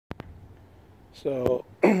So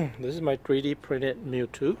this is my 3D printed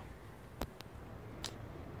Mewtwo.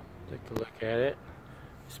 Take a look at it.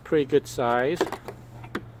 It's pretty good size.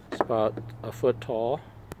 It's about a foot tall.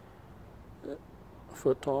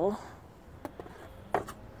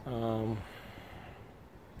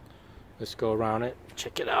 Let's go around it.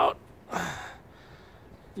 Check it out.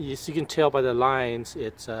 As you can tell by the lines,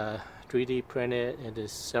 it's 3D printed and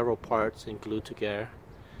there's several parts and glued together,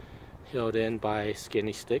 held in by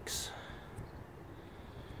skinny sticks.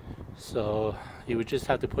 So you would just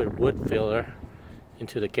have to put wood filler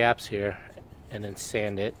into the gaps here and then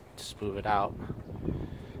sand it to smooth it out,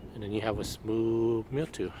 and then you have a smooth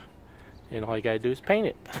Mewtwo, and all you gotta do is paint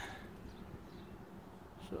it.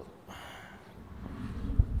 So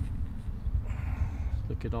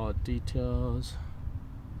look at all the details.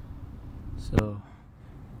 So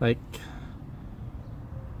like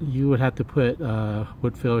you would have to put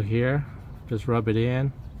wood filler here, just rub it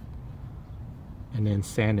in and then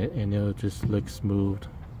sand it, and it'll just look smooth.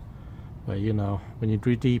 But you know, when you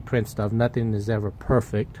 3D print stuff, nothing is ever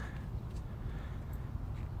perfect,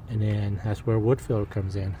 and then that's where wood filler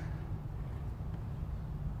comes in,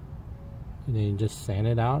 and then you just sand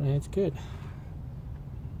it out and it's good.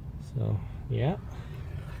 So yeah,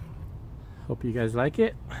 hope you guys like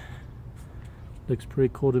it. Looks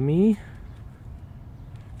pretty cool to me.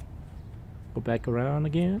 Go back around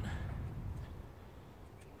again.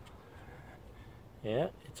 Yeah,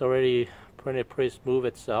 it's already printed pretty smooth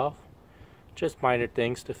itself. Just minor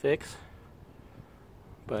things to fix,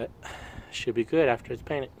 but should be good after it's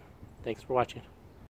painted. Thanks for watching.